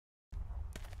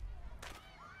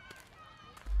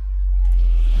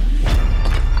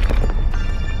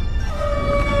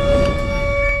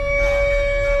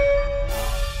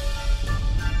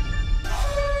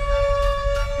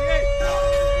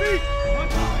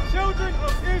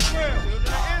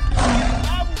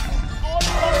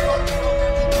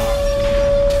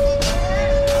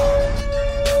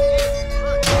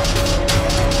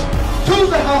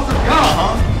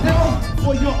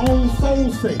own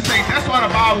soul's sake. That's why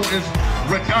the Bible is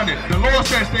redundant. The Lord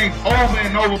says things over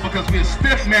and over because we're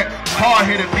stiff-necked,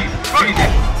 hard-headed people.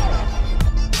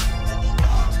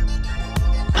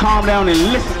 Calm down and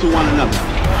listen to one another.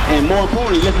 And more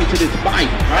importantly, listen to this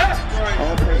Bible. Right?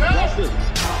 Okay, watch this.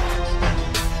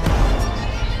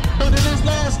 But in this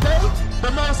last day,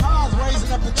 the Most High is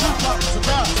raising up the true prophets of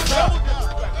God.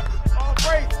 All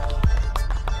great.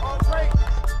 All great.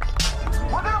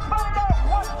 We're going to find out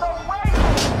what's the way.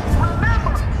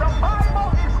 Remember, the Bible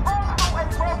is also a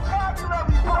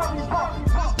vocabulary book.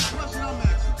 That's the question I'm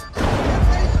asking. That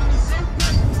nation is so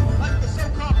big, like the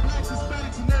so-called blacks,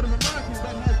 Hispanics, and Native Americans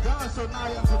that has gone so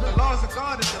nigh unto them. The laws of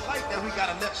God is the light that we got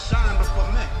to let shine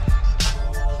before men.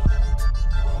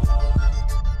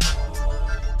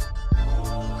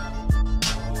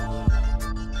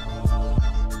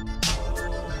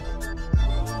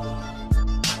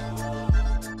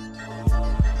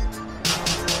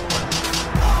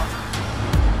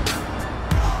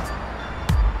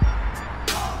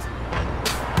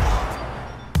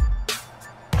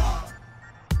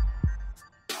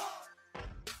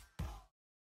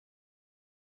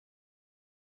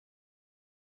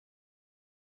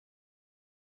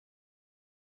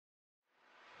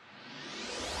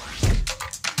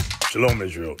 Shalom,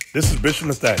 Israel. This is Bishop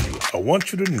Nathaniel. I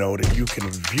want you to know that you can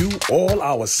view all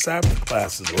our Sabbath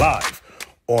classes live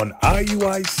on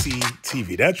IUIC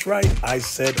TV. That's right, I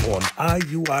said on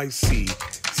IUIC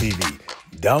TV.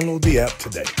 Download the app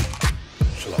today.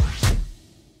 Shalom.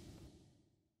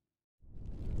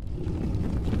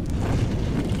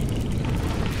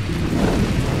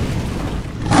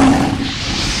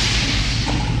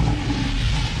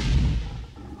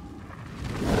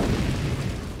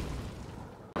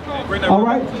 All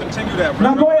right. Continue that.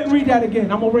 Now go ahead and read that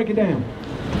again. I'm going to break it down.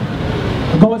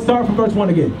 Go and start from verse 1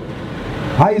 again.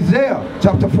 Isaiah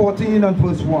chapter 14 and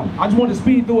verse 1. I just want to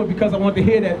speed through it because I want to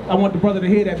hear that. I want the brother to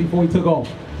hear that before he took off.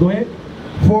 Go ahead.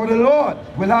 For the Lord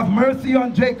will have mercy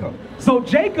on Jacob. So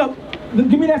Jacob,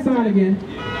 give me that sign again.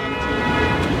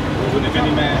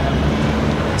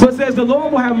 So it says the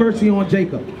Lord will have mercy on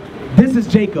Jacob. This is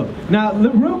Jacob. Now,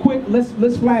 real quick,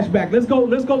 let's flash back. Let's go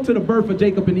to the birth of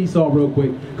Jacob and Esau real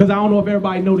quick, because I don't know if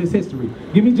everybody knows this history.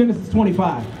 Give me Genesis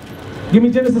 25. Give me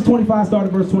Genesis 25, start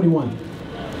at verse 21.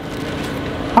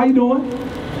 How you doing?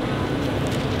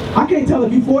 I can't tell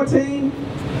if you 14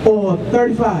 or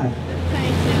 35.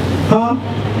 Huh?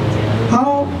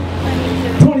 How old?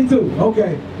 22.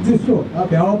 Okay, just short.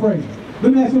 Okay, all praise.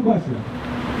 Let me ask you a question.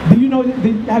 Do you know?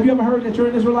 Have you ever heard that you're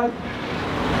an Israelite?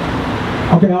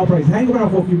 Okay, all praise. Hang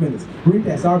around for a few minutes. Read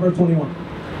that. Start verse 21.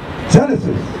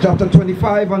 Genesis chapter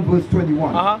 25 and verse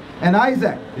 21. And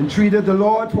Isaac entreated the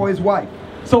Lord for his wife.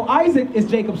 So Isaac is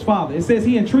Jacob's father. It says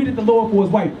he entreated the Lord for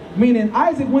his wife. Meaning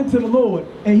Isaac went to the Lord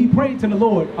and he prayed to the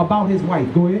Lord about his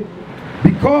wife. Go ahead.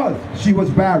 Because she was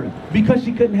barren. Because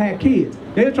she couldn't have kids.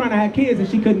 They were trying to have kids and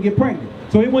she couldn't get pregnant.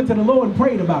 So he went to the Lord and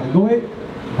prayed about it. Go ahead.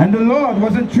 And the Lord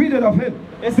was entreated of him.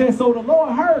 It says, so the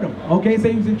Lord heard him. Okay, so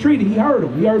he was entreated. He heard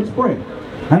him. He heard his prayer.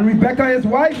 And Rebekah, his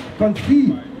wife,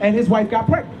 conceived. And his wife got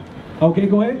pregnant. Okay,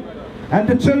 go ahead. And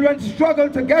the children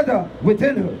struggled together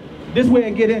within her. This way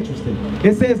it get interesting.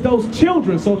 It says those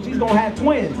children, so she's going to have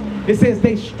twins. It says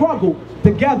they struggle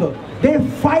together. They're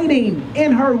fighting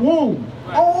in her womb.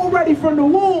 Already from the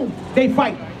womb, they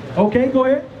fight. Okay, go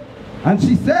ahead. And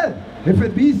she said, if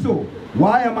it be so,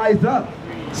 why am I thus?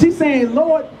 She's saying,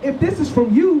 Lord, if this is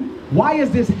from you, why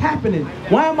is this happening?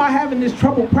 Why am I having this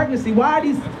troubled pregnancy? Why are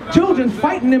these children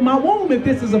fighting in my womb if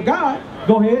this is of God?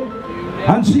 Go ahead.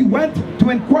 And she went to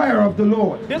inquire of the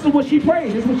Lord. This is what she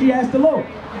prayed. This is what she asked the Lord.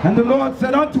 And the Lord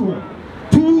said unto her,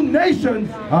 2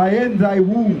 nations are in thy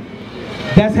womb.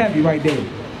 That's heavy right there.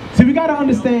 See, we got to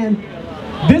understand,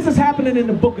 this is happening in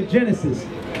the book of Genesis.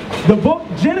 The book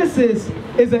Genesis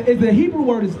is the Hebrew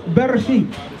word is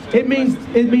bereshit. It means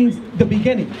the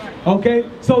beginning. Okay?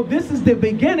 So this is the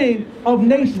beginning of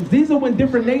nations. These are when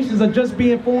different nations are just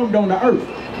being formed on the earth.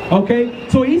 Okay?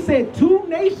 So he said 2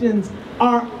 nations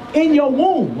are in your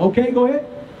womb. Okay, go ahead.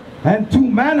 And 2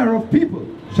 manner of people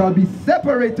shall be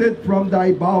separated from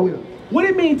thy bowels. What do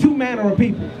you mean 2 manner of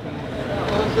people?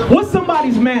 What's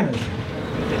somebody's manners?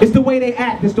 It's the way they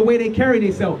act. It's the way they carry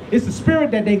themselves. It's the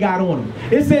spirit that they got on them.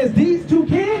 It says these 2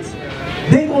 kids,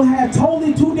 they gonna have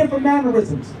totally 2 different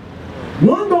mannerisms.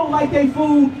 One gonna like their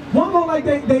food, one gonna like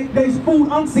they food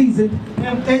unseasoned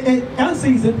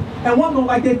and one gonna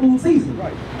like their food seasoned.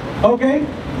 Right. Okay?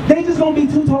 They just gonna be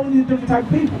 2 totally different type of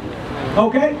people.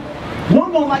 Okay?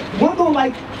 One gonna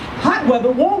like hot weather,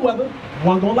 warm weather,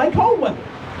 one gonna like cold weather.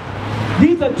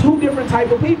 These are 2 different type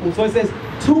of people. So it says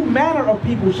 2 two manner of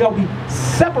people shall be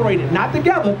separated, not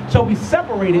together, shall be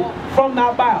separated from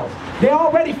thy bowels. They're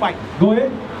already fighting. Go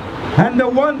ahead. And the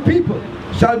one people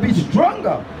shall be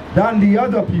stronger than the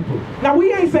other people. Now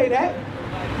we ain't say that.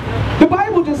 The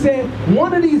Bible just said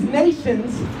one of these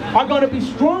nations are going to be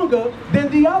stronger than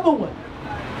the other one.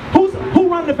 Who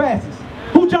run the fastest?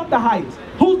 Who jumped the highest?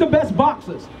 Who's the best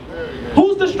boxers?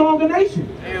 Who's the stronger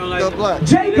nation?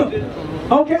 Jacob.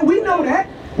 Okay, we know that.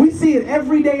 We see it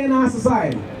every day in our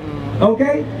society.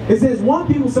 Okay? It says one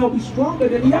people shall be stronger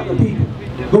than the other people.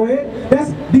 Go ahead.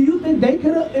 Do you think they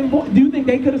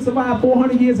could have survived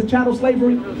 400 years of chattel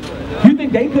slavery? You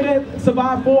think they could have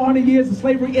survived 400 years of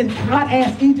slavery in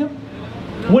hot-ass Egypt?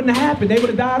 Wouldn't have happened. They would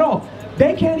have died off.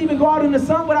 They can't even go out in the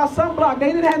sun without sunblock.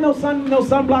 They didn't have no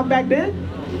sunblock back then.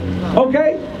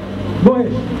 Okay? Go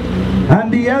ahead.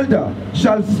 And the elder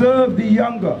shall serve the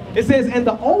younger. It says, and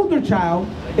the older child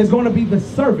is going to be the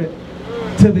servant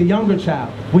to the younger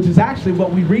child, which is actually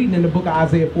what we read in the book of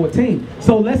Isaiah 14.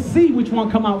 So let's see which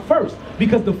one come out first,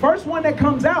 because the first one that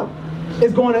comes out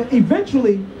is going to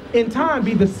eventually, in time,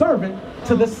 be the servant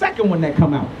to the second one that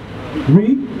come out.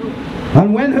 Read.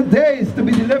 And when her days to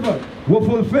be delivered were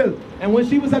fulfilled, and when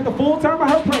she was at the full term of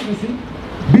her pregnancy,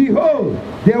 behold,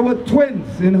 there were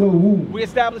twins in her womb. We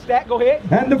established that. Go ahead.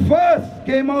 And the first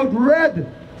came out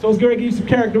red. So it's going to give you some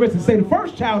characteristics. Say the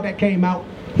first child that came out,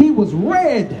 he was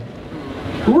red.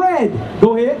 Red.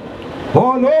 Go ahead.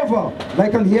 All over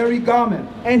like a hairy garment.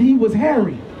 And he was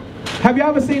hairy. Have you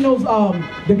ever seen those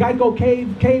the Geico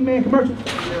caveman commercials?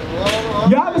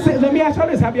 Y'all ever seen? Let me ask y'all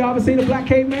this: have y'all ever seen a black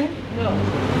caveman? No.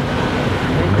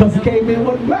 Because the caveman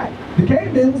wasn't black. The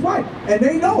caveman was white, and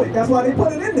they know it. That's why they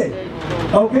put it in there.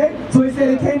 Okay. So he said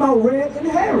it came out red and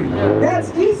hairy.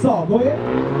 That's Esau. Go ahead.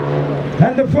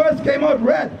 And the first came out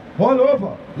red all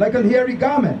over like a hairy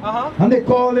garment. And they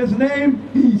call his name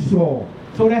Esau.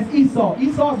 So that's Esau.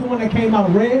 Esau's the one that came out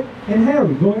red and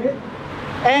hairy. Go ahead.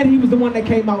 And he was the one that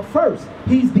came out first.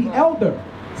 He's the elder.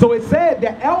 So it said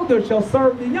the elder shall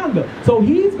serve the younger. So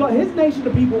his nation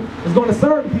of people is going to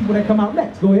serve the people that come out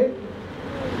next. Go ahead.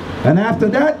 And after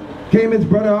that came his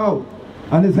brother out,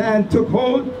 and his hand took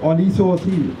hold on Esau's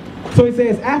heel. So it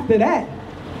says after that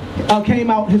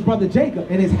came out his brother Jacob,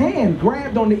 and his hand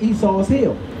grabbed on the Esau's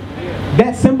heel.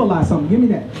 That symbolized something. Give me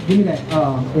that. Give me that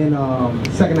in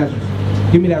 2nd Ezra.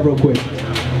 Give me that real quick.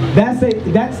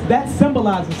 That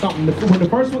symbolizes something. When the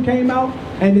first one came out,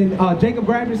 and then Jacob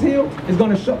grabbed his heel, we're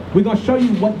going to show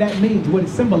you what that means, what it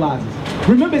symbolizes.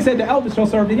 Remember, it said the elder shall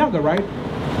serve the younger, right?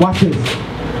 Watch this.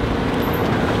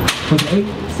 Was it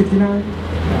 869?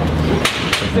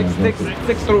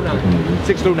 6 through 9.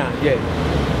 6 through 9. Yeah.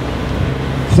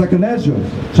 2nd Ezra,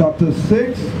 chapter 6.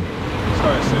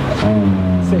 Start at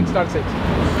 6. Start at 6.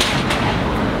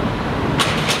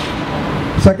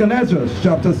 2nd Ezra,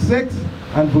 chapter 6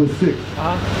 and verse 6.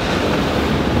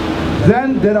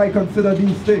 Then did I consider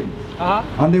these things,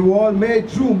 and they were all made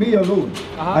through me alone,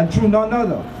 and through none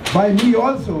other. By me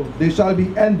also they shall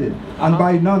be ended, and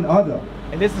by none other.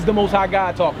 And this is the Most High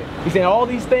God talking. He's saying all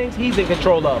these things he's in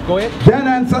control of. Go ahead. Then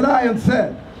answered I and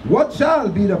said, what shall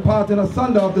be the parting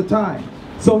asunder of the time?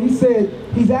 So he said,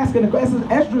 he's asking the question.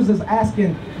 Esdras is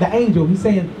asking the angel. He's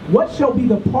saying, what shall be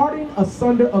the parting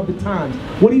asunder of the times?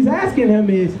 What he's asking him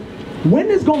is, when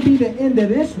is going to be the end of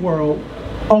this world?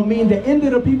 Or mean the end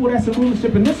of the people that's in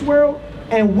rulership in this world?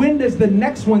 And when is the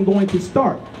next one going to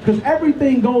start? Because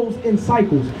everything goes in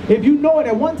cycles. If you know it,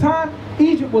 at one time,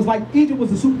 Egypt was the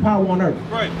superpower on earth.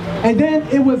 Right. And then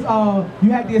it was,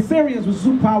 you had the Assyrians was a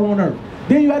superpower on earth.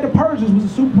 Then you had the Persians was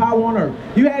a superpower on earth.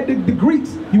 You had the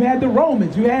Greeks, you had the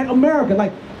Romans, you had America.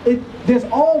 Like, there's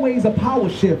always a power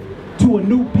shift to a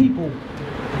new people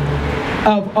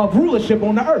of rulership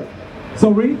on the earth. So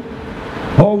read.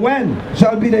 Or when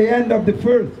shall be the end of the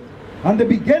first, and the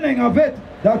beginning of it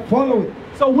that followeth?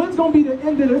 So when's going to be the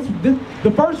end of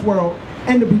the first world,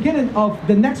 and the beginning of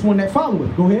the next one that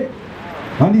followeth? Go ahead.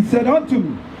 And he said unto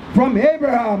me, from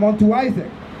Abraham unto Isaac,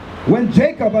 when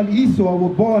Jacob and Esau were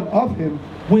born of him.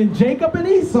 When Jacob and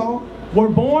Esau were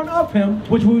born of him,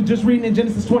 which we were just reading in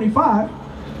Genesis 25.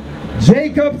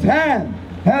 Jacob's hand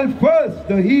held first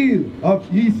the heel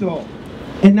of Esau.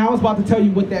 And now I was about to tell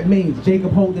you what that means,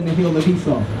 Jacob holding the heel of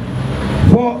Esau.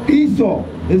 For Esau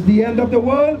is the end of the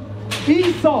world.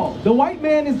 Esau, the white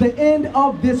man, is the end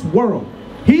of this world.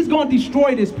 He's going to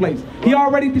destroy this place. He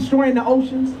already destroying the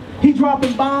oceans. He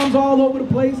dropping bombs all over the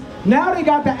place. Now they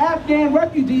got the Afghan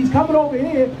refugees coming over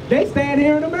here. They stand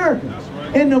here in America.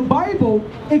 Right. In the Bible,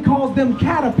 it calls them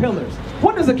caterpillars.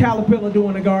 What does a caterpillar do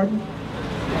in the garden?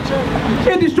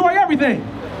 It destroy everything.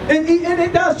 And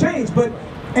it does change, but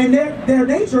and their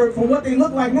nature, from what they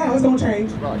look like now, is going to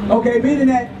change. Okay, meaning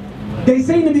that They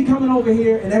seem to be coming over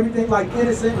here and everything like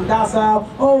innocent and docile.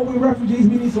 Oh, we're refugees,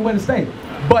 we need somewhere to stay.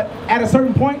 But at a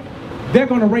certain point, they're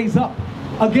going to raise up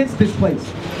against this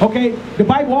place. Okay? The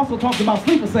Bible also talks about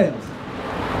sleeper cells.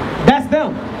 That's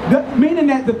them. Meaning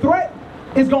that the threat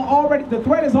is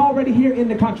already here in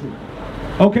the country.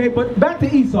 Okay? But back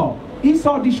to Esau.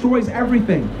 Esau destroys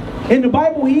everything. In the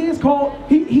Bible, he is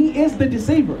the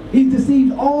deceiver. He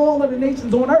deceives all of the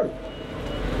nations on earth.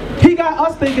 He got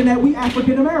us thinking that we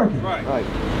African American, right,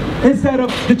 instead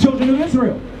of the children of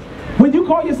Israel. When you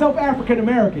call yourself African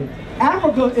American,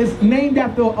 Africa is named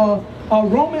after a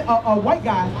white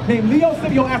guy named Leo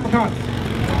Scipio Africanus.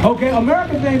 Okay,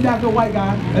 America's named after a white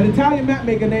guy, an Italian map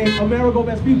maker named Amerigo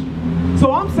Vespucci.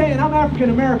 So I'm saying I'm African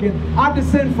American. I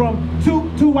descend from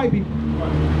two white people.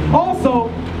 Also,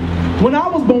 when I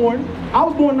was born in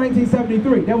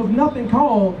 1973. There was nothing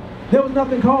called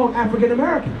African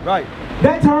American. Right.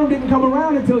 That term didn't come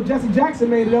around until Jesse Jackson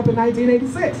made it up in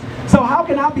 1986. So how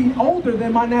can I be older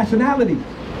than my nationality?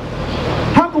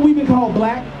 How can we be called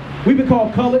black? We've been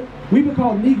called colored. We've been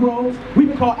called Negroes. We've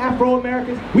been called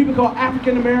Afro-Americans. We've been called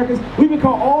African Americans. We've been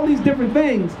called all these different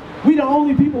things. We the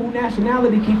only people whose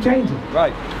nationality keep changing.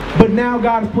 Right. But now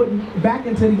God is putting back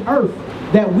into the earth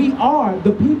that we are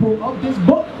the people of this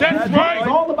book. That's right. It's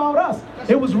all about us.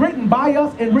 It was written by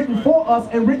us and written for us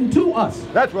and written to us.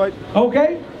 That's right.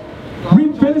 Okay?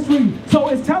 Finish reading. So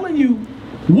it's telling you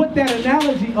what that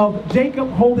analogy of Jacob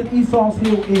holding Esau's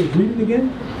heel is. Read it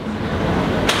again.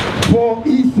 For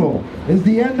Esau is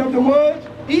the end of the world.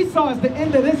 Esau is the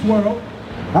end of this world.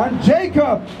 And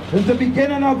Jacob is the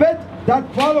beginning of it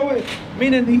that follow it.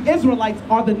 Meaning the Israelites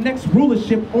are the next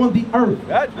rulership on the earth.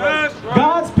 That's right.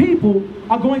 God's people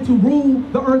are going to rule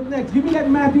the earth next. Give me that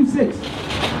in Matthew 6.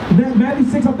 Matthew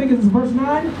 6, I think it's verse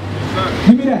 9.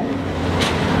 Give me that.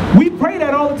 We pray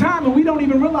that all the time and we don't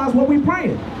even realize what we're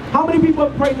praying. How many people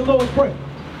have prayed the Lord's Prayer?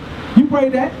 You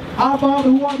prayed that? Our Father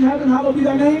who art in heaven, hallowed be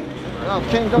thy name.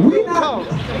 We not.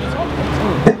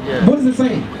 What is it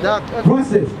saying? Watch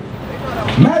this.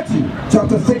 Matthew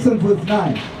chapter 6 and verse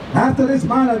 9. After this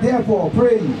manner therefore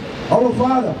pray ye, our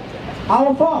Father,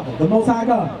 the Most High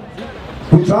God,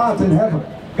 which art in heaven.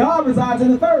 God resides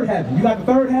in the third heaven. You got the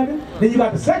third heaven, then you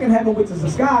got the second heaven, which is the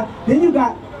sky, then you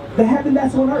got the heaven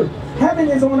that's on earth. Heaven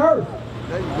is on earth.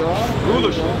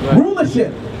 Rulership.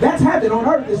 Rulership. That's heaven on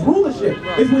earth. It's rulership.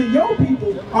 It's when your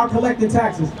people are collecting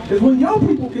taxes. It's when your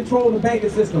people control the banking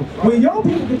system. When your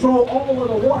people control all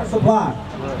of the water supply.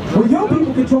 When your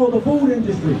people control the food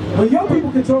industry. When your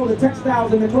people control the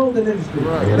textiles and the clothing industry.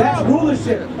 That's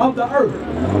rulership of the earth.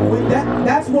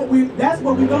 That's what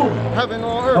we're going. Heaven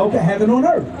on earth. Okay, heaven on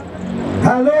earth.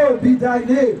 Hallowed be thy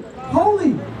name.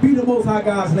 Holy be the Most High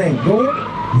God's name. Go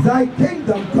ahead. Thy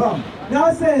kingdom come. Now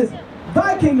it says,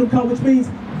 thy kingdom come, which means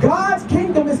God's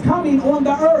kingdom is coming on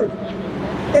the earth.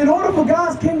 In order for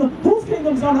God's kingdom, whose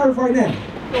kingdom's on earth right now?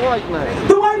 The white man.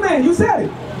 The white man, you said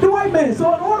it. The white man.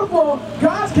 So in order for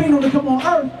God's kingdom to come on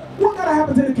earth, what gotta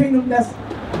happen to the kingdom that's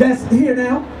here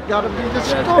now? Gotta be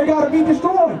destroyed. They gotta be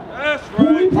destroyed. That's right.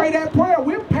 When we pray that prayer,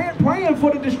 we're praying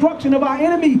for the destruction of our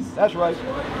enemies. That's right.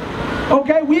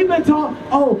 Okay, we've been taught,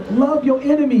 oh, love your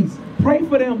enemies. Pray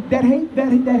for them that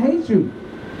hate you.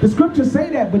 The scriptures say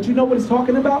that, but you know what it's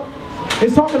talking about?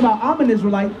 It's talking about I'm an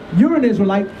Israelite, you're an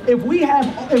Israelite. If we have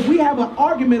an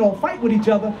argument or fight with each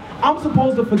other, I'm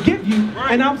supposed to forgive you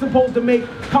and I'm supposed to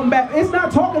come back. It's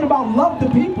not talking about love the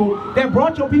people that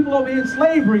brought your people over in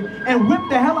slavery and whipped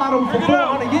the hell out of them for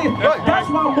 400 years. That's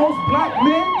why most black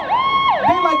men,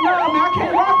 they're like, no, man, I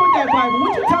can't rock with that Bible.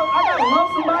 What you tell me? I gotta love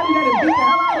somebody that has beat the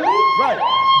hell out of me? Right.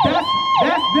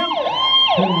 That's them.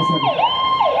 Hold on a second.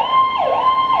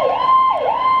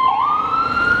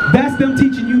 That's them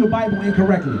teaching you the Bible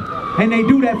incorrectly. And they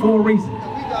do that for a reason. We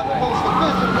got the most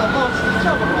division amongst each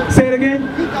other. Say it again?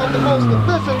 We got the most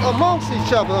division amongst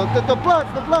each other. The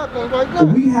black one right now.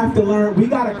 We have to learn, we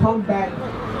got to come back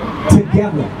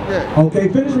together. Yeah. Okay,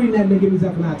 finish reading that and then give me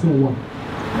Zephaniah 2:1.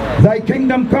 Thy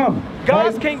kingdom come.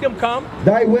 God's kingdom come.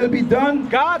 Thy will be done.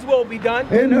 God's will be done.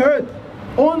 In earth.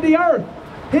 On the earth.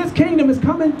 His kingdom is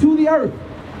coming to the earth.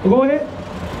 Go ahead.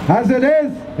 As it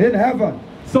is in heaven.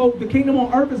 So the kingdom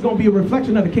on earth is going to be a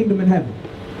reflection of the kingdom in heaven.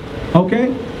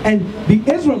 Okay? And the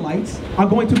Israelites are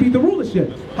going to be the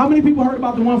rulership. How many people heard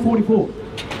about the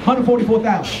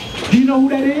 144,000? Do you know who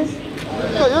that is?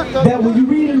 That when you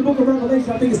read in the book of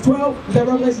Revelation, I think it's 12. Is that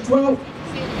Revelation 12?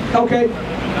 Okay.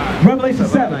 Revelation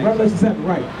 7. Revelation 7,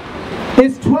 right.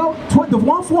 It's 12. The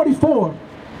 144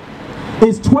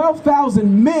 is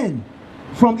 12,000 men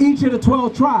from each of the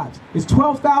 12 tribes. It's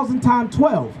 12,000 times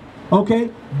 12. Okay,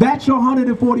 that's your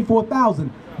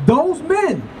 144,000. Those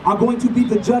men are going to be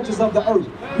the judges of the earth.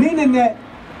 Meaning that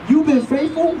You've been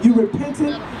faithful, you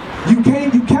repented, you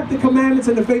kept the commandments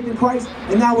and the faith in Christ,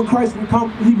 and now when Christ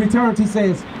he returns, he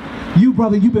says, you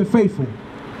brother, you've been faithful.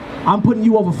 I'm putting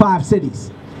you over 5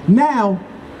 cities. Now,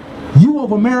 you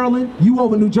over Maryland, you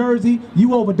over New Jersey,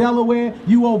 you over Delaware,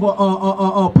 you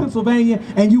over Pennsylvania,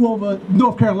 and you over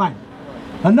North Carolina.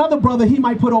 Another brother, he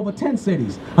might put over 10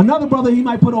 cities. Another brother, he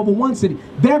might put over 1 city.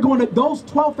 Those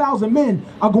 12,000 men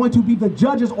are going to be the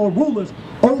judges or rulers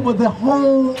over the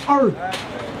whole earth,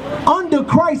 under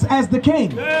Christ as the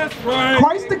king. That's right.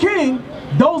 Christ the king,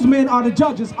 those men are the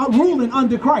judges ruling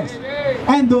under Christ.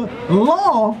 And the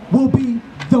law will be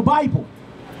the Bible.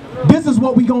 This is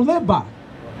what we're going to live by.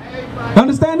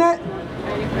 Understand that?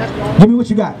 Give me what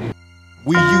you got.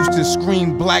 We used to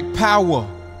scream black power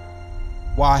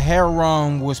while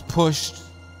heroin was pushed.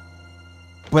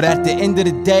 But at the end of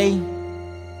the day,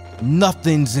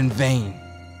 nothing's in vain.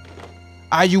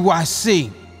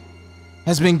 IUIC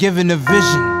has been given a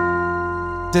vision.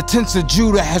 The tents of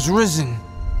Judah has risen.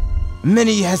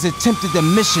 Many has attempted the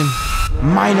mission.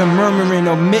 Minor murmuring,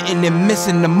 omitting, and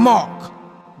missing the mark.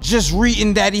 Just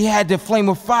reading that he had the flame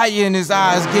of fire in his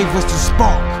eyes gave us the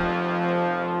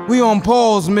spark. We on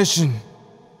Paul's mission.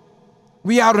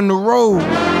 We out on the road,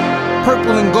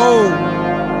 purple and gold.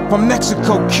 From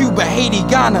Mexico, Cuba, Haiti,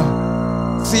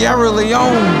 Ghana, Sierra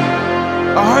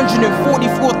Leone.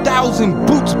 144,000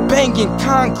 boots banging,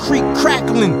 concrete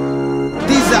crackling.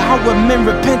 These are our men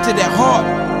repented at heart.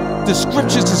 The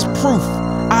scriptures is proof.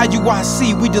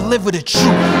 IUIC, we deliver the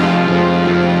truth.